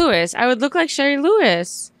 Sherry Lewis. I would look like Sherry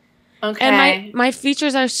Lewis. Okay. And my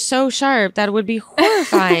features are so sharp that it would be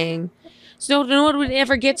horrifying. So no one would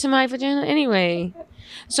ever get to my vagina anyway.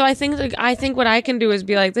 So I think what I can do is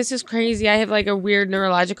be like, this is crazy. I have like a weird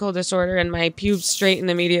neurological disorder and my pubes straighten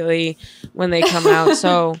immediately when they come out.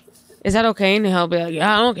 So is that okay? And he'll be like,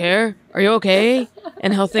 yeah, I don't care. Are you okay?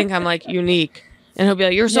 And he'll think I'm like unique. And he'll be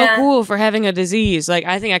like, you're so cool for having a disease. Like,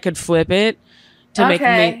 I think I could flip it to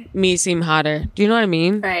make me seem hotter. Do you know what I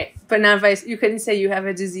mean? Right. But not you couldn't say you have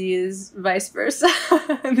a disease, vice versa.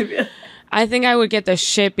 I think I would get the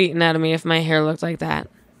shit beaten out of me if my hair looked like that.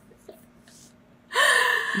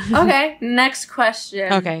 Okay. Next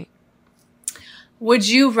question. Okay. Would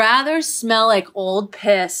you rather smell like old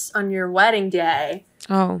piss on your wedding day?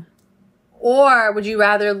 Oh. Or would you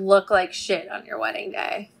rather look like shit on your wedding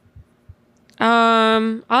day?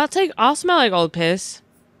 I'll smell like old piss.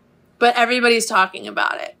 But everybody's talking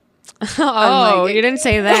about it. Oh, you didn't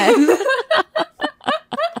say that.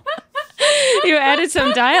 You added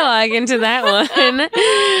some dialogue into that one.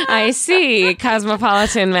 I see.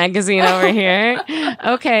 Cosmopolitan magazine over here.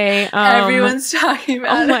 Okay. Everyone's talking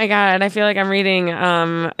about it. Oh my God. I feel like I'm reading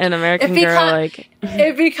an American Girl. Like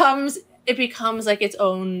it becomes like its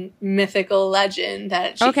own mythical legend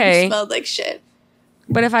that she smelled like shit.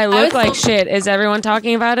 But if I look like shit, is everyone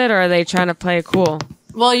talking about it, or are they trying to play it cool?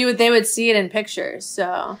 Well, they would see it in pictures,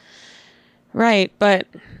 so. Right, but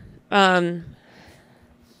I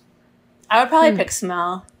would probably pick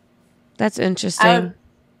smell. That's interesting.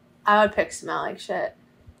 I would pick smell like shit.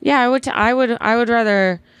 Yeah, I would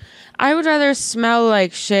rather smell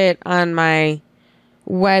like shit on my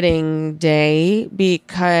wedding day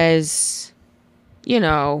because, you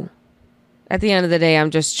know, at the end of the day,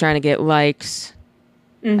 I'm just trying to get likes.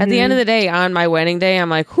 Mm-hmm. At the end of the day, on my wedding day,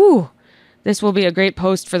 I'm like, whew, this will be a great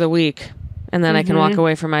post for the week. And then I can walk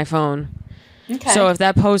away from my phone. Okay. So if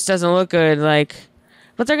that post doesn't look good,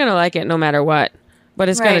 but they're going to like it no matter what. But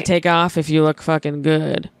it's going to take off if you look fucking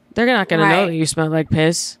good. They're not going to know that you smell like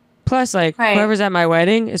piss. Plus, whoever's at my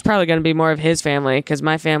wedding is probably going to be more of his family because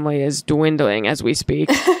my family is dwindling as we speak.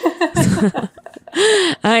 I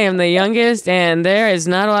am the youngest, and there is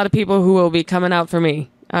not a lot of people who will be coming out for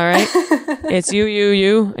me. All right? It's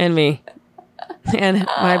you, and me. And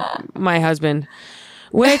my husband.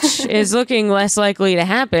 Which is looking less likely to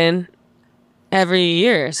happen every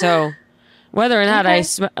year. So whether or not I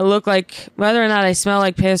smell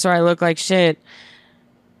like piss or I look like shit,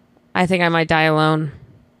 I think I might die alone.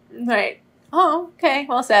 Right. Oh, okay.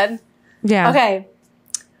 Well said. Yeah. Okay.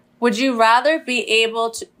 Would you rather be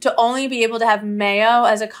able to only be able to have mayo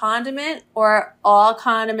as a condiment or all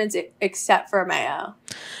condiments except for mayo?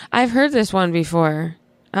 I've heard this one before.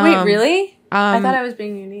 Wait, really? I thought I was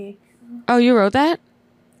being unique. Oh, you wrote that?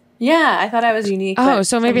 Yeah, I thought I was unique. Oh,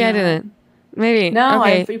 so maybe I didn't. Maybe. No,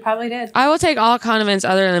 okay. You probably did. I will take all condiments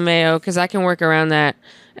other than mayo because I can work around that.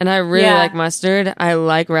 And I really like mustard. I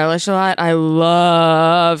like relish a lot. I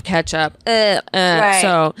love ketchup. Right.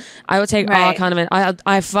 So I will take all condiments.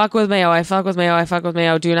 I fuck with mayo. I fuck with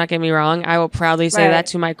mayo. Do not get me wrong. I will proudly say that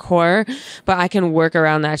to my core. But I can work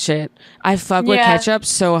around that shit. I fuck with ketchup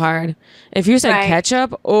so hard. If you said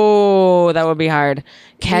ketchup, oh, that would be hard.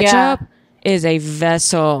 Ketchup is a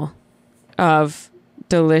vessel of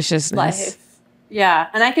deliciousness. Life. Yeah.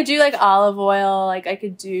 And I could do olive oil. I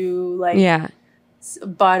could do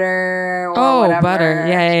butter or whatever. Butter.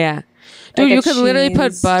 Yeah. Dude, you could literally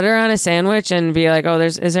put butter on a sandwich and be like,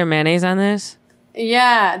 is there mayonnaise on this?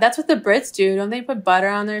 Yeah, that's what the Brits do. Don't they put butter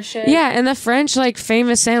on their shit? Yeah, and the French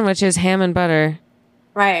famous sandwich is ham and butter.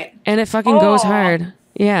 Right. And it fucking goes hard.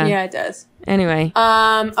 Yeah. Yeah, it does. Anyway.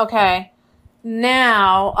 Okay.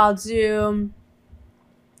 Now I'll do,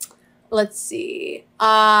 let's see.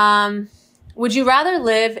 Would you rather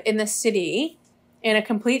live in the city in a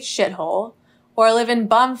complete shithole or live in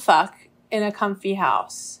bumfuck in a comfy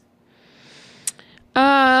house?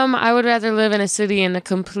 I would rather live in a city in a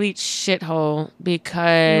complete shithole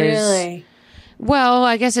because... Really? Well,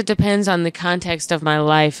 I guess it depends on the context of my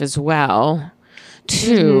life as well,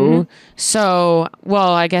 too. Mm-hmm. So,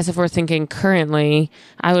 I guess if we're thinking currently,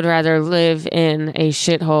 I would rather live in a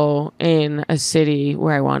shithole in a city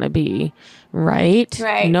where I want to be Right?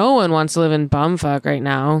 Right. No one wants to live in bumfuck right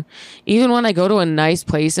now. Even when I go to a nice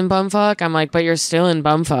place in bumfuck, I'm like, but you're still in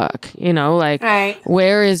bumfuck. You know, like, Right.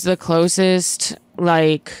 where is the closest,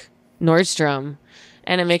 like, Nordstrom?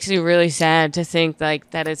 And it makes you really sad to think, like,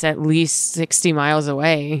 that it's at least 60 miles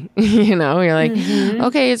away. You know, you're like,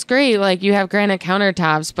 okay, it's great. Like, you have granite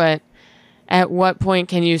countertops, but at what point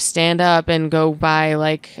can you stand up and go buy,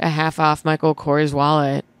 like, a half-off Michael Kors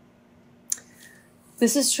wallet?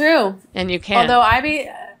 This is true. And you can't. Although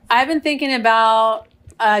I've been thinking about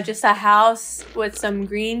just a house with some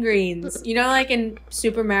greens. You know, like in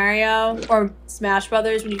Super Mario or Smash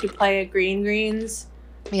Brothers when you could play at greens.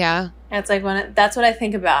 Yeah. And it's like that's what I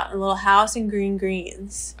think about, a little house and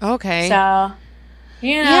greens. Okay. So,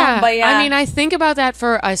 you know, yeah. but yeah. I mean, I think about that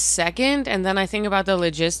for a second, and then I think about the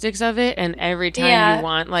logistics of it, and every time you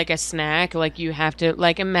want, like, a snack, like, you have to,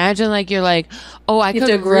 like, imagine, like, you're like, oh, I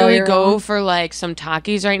could really go for, like, some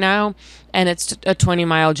Takis right now, and it's a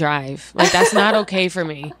 20-mile drive. Like, that's not okay for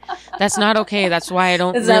me. That's not okay. That's why I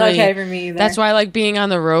don't It's not okay for me either. That's why, like, being on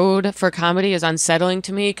the road for comedy is unsettling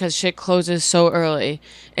to me, because shit closes so early.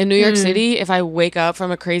 In New York City, if I wake up from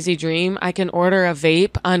a crazy dream, I can order a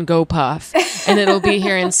vape on GoPuff, and it'll be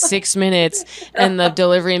here in 6 minutes, and the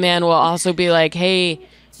delivery man will also be like, hey,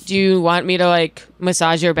 do you want me to, like,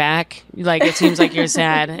 massage your back? Like, it seems like you're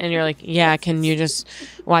sad. And you're like, yeah, can you just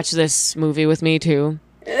watch this movie with me too?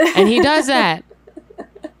 And he does that.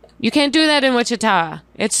 You can't do that in Wichita.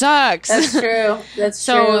 It sucks. That's true. That's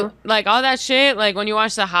so, true. like, all that shit, like, when you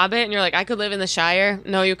watch The Hobbit and you're like, I could live in the Shire.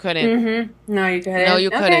 No, you couldn't. No, you couldn't. No,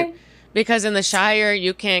 you couldn't. Okay. Because in the Shire,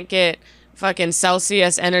 you can't get fucking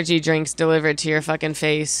Celsius energy drinks delivered to your fucking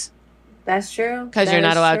face. That's true. Because you're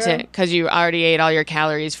not allowed to. Because you already ate all your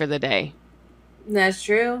calories for the day. That's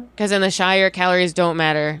true. Because in the Shire, calories don't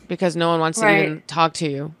matter. Because no one wants to even talk to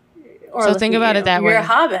you. Or So think about it that way. You're a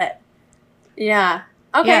hobbit. Yeah.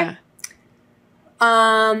 Okay.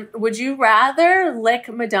 Yeah. Would you rather lick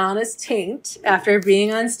Madonna's taint after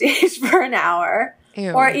being on stage for an hour,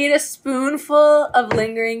 Ew. or eat a spoonful of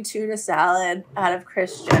lingering tuna salad out of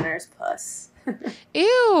Kris Jenner's puss?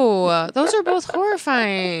 Ew. Those are both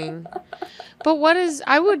horrifying. But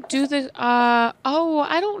I would do the, I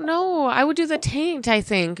don't know. I would do the taint, I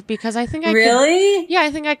think, because I think I Really? Yeah,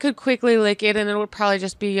 I think I could quickly lick it, and it would probably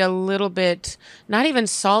just be a little bit, not even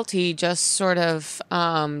salty, just sort of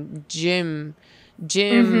gym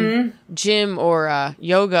aura,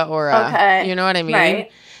 yoga aura. Okay. You know what I mean?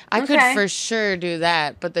 Right. I could Okay. for sure do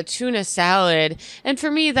that, but the tuna salad, and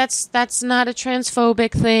for me, that's not a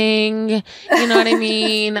transphobic thing. You know what I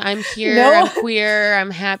mean? I'm here, No. I'm queer,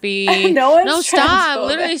 I'm happy. No one's No, stop! transphobic.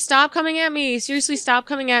 Literally, stop coming at me. Seriously, stop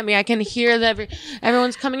coming at me. I can hear that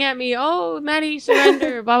everyone's coming at me. Oh, Maddie,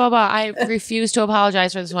 surrender. Blah blah blah. I refuse to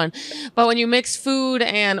apologize for this one. But when you mix food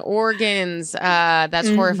and organs, that's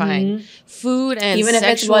horrifying. Food and Even if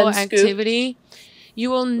it's sexual one scoop? activity. You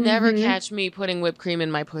will never catch me putting whipped cream in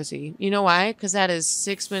my pussy. You know why? Because that is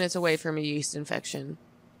 6 minutes away from a yeast infection.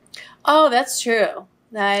 Oh, that's true.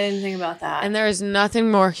 I didn't think about that. And there is nothing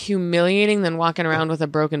more humiliating than walking around with a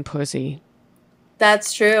broken pussy.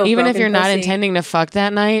 That's true. Even if Broken you're not pussy. intending to fuck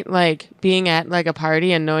that night, like being at like a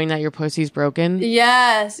party and knowing that your pussy's broken.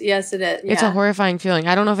 Yes, it is. It's a horrifying feeling.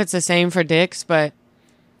 I don't know if it's the same for dicks, but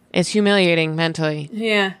it's humiliating mentally.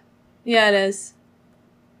 Yeah. Yeah, it is.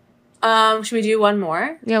 Should we do one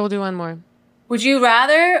more? Yeah, we'll do one more. Would you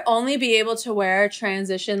rather only be able to wear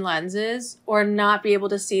transition lenses or not be able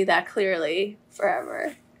to see that clearly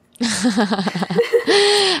forever?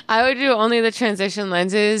 I would do only the transition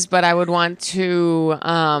lenses, but I would want to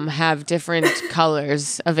have different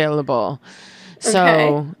colors available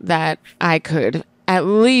so that I could at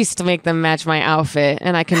least make them match my outfit,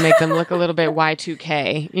 and I can make them look a little bit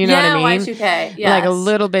Y2K. You know what I mean? Y2K. Yes. Like a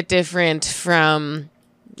little bit different from,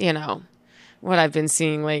 you know, what I've been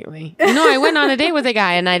seeing lately. You know, I went on a date with a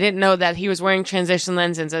guy, and I didn't know that he was wearing transition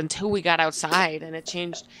lenses until we got outside, and it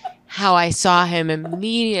changed how I saw him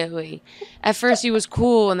immediately. At first, he was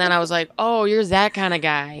cool, and then I was like, oh, you're that kind of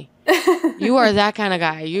guy. You are that kind of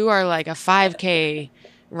guy. You are like a 5K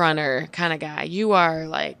runner kind of guy. You are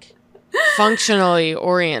like functionally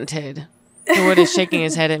oriented. Wood is shaking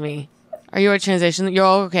his head at me. Are you a transition? You're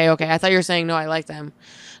okay. I thought you were saying, no, I like them.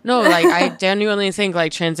 No, like, I genuinely think,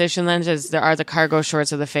 like, transition lenses are the cargo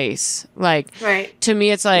shorts of the face. Like, Right. to me,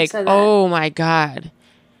 it's like, said that. oh, my God.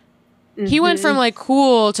 He went from, like,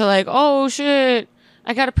 cool to, like, oh, shit,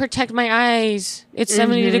 I got to protect my eyes. It's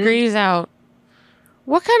 70 degrees out.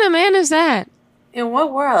 What kind of man is that? In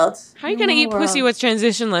what world? How are you going to eat pussy with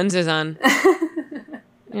transition lenses on?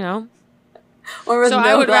 You know? Or with So no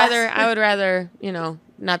I would glasses? rather, you know,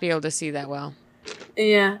 not be able to see that well.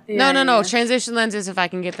 Yeah. No. Transition lenses if I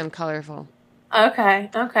can get them colorful. Okay.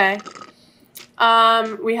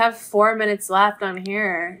 We have 4 minutes left on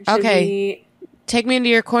here. Okay. Take me into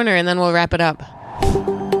your corner and then we'll wrap it up.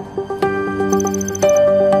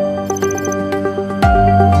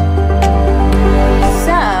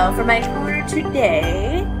 So, for my corner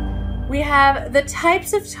today, we have the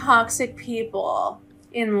types of toxic people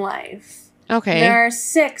in life. Okay. There are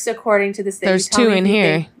 6 according to this thing. There's 2 in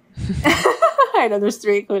here. I know, there's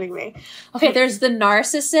 3 including me. Okay, there's the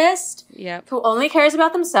narcissist who only cares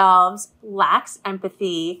about themselves, lacks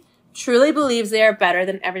empathy, truly believes they are better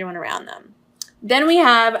than everyone around them. Then we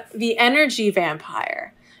have the energy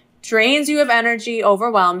vampire. Drains you of energy,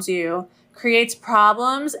 overwhelms you, creates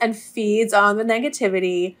problems and feeds on the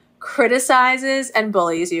negativity, criticizes and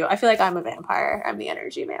bullies you. I feel like I'm a vampire. I'm the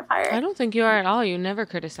energy vampire. I don't think you are at all. You never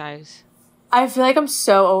criticize. I feel like I'm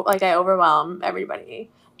so, like, I overwhelm everybody.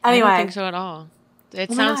 Anyway. I don't think so at all.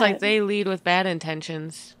 It sounds like they lead with bad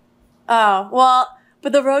intentions. Oh, well,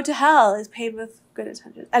 but the road to hell is paved with good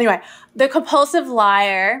intentions. Anyway, the compulsive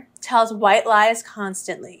liar tells white lies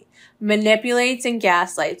constantly, manipulates and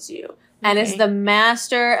gaslights you, and is the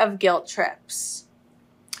master of guilt trips.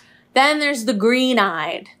 Then there's the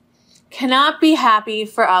green-eyed. Cannot be happy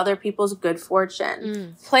for other people's good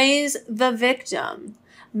fortune. Plays the victim.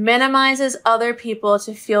 Minimizes other people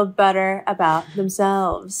to feel better about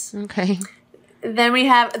themselves. Okay. Then we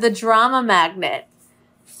have the drama magnet.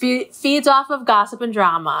 Feeds off of gossip and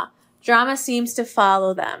drama. Drama seems to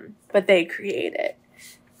follow them, but they create it.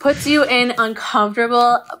 Puts you in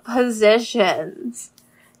uncomfortable positions.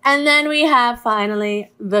 And then we have,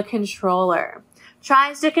 finally, the controller.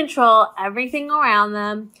 Tries to control everything around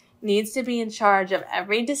them. Needs to be in charge of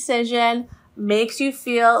every decision. Makes you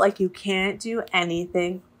feel like you can't do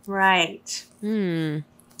anything right. And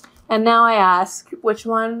now I ask, which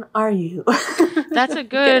one are you? That's a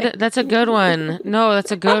good one. No,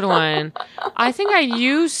 that's a good one. I think I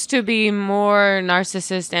used to be more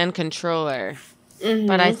narcissist and controller,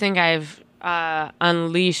 but I think I've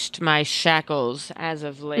unleashed my shackles as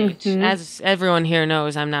of late. As everyone here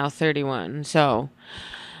knows, I'm now 31, so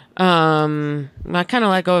I kind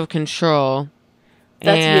of let go of control.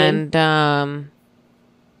 That's good.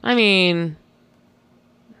 I mean,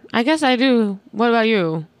 I guess I do. What about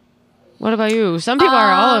you? Some people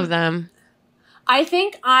are all of them. I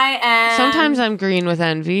think I am. Sometimes I'm green with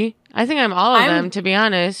envy. I think I'm all of them, to be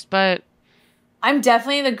honest, but I'm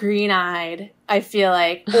definitely the green-eyed, I feel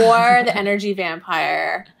like, or the energy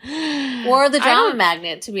vampire, or the drama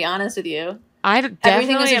magnet, to be honest with you. I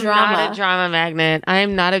definitely am not a drama magnet. I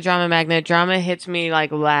am not a drama magnet. Drama hits me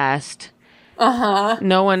like last.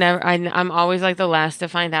 No one ever. I'm always like the last to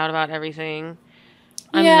find out about everything.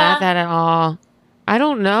 I'm not that at all. I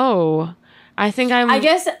don't know. I think I'm. I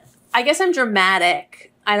guess I'm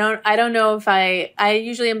dramatic. I don't know if I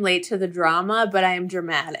usually am late to the drama, but I am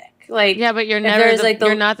dramatic. Like, yeah, but you're never.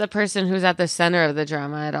 You're not the person who's at the center of the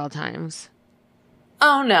drama at all times.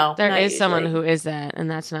 Oh no, there is someone who is that,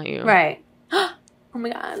 and that's not you. Right. Oh my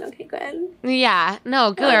god. Okay, good. Yeah.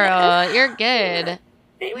 No, girl, you're good.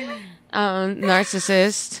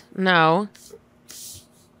 Narcissist. No.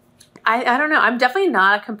 I don't know. I'm definitely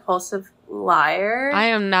not a compulsive liar. I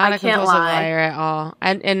am not a compulsive liar at all.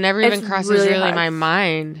 It never even crosses really my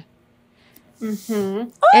mind.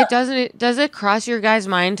 It doesn't. Does it cross your guys'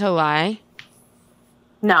 mind to lie?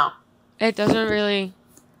 No. It doesn't really.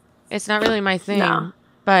 It's not really my thing. No.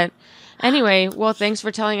 But anyway, well, thanks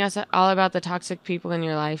for telling us all about the toxic people in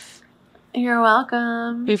your life. You're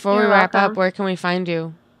welcome. Before we wrap up, where can we find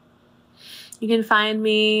you? You can find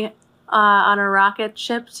me on a rocket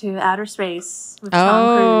ship to outer space with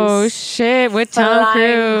Tom Cruise. Oh, shit, with Tom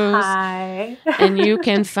Cruise. Hi. And you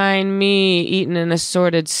can find me eating an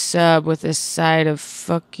assorted sub with a side of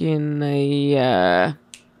fucking, I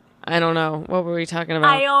don't know. What were we talking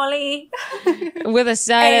about? Aioli. With a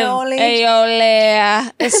side of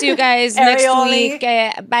aioli. See you guys next week.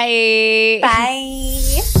 Bye. Bye.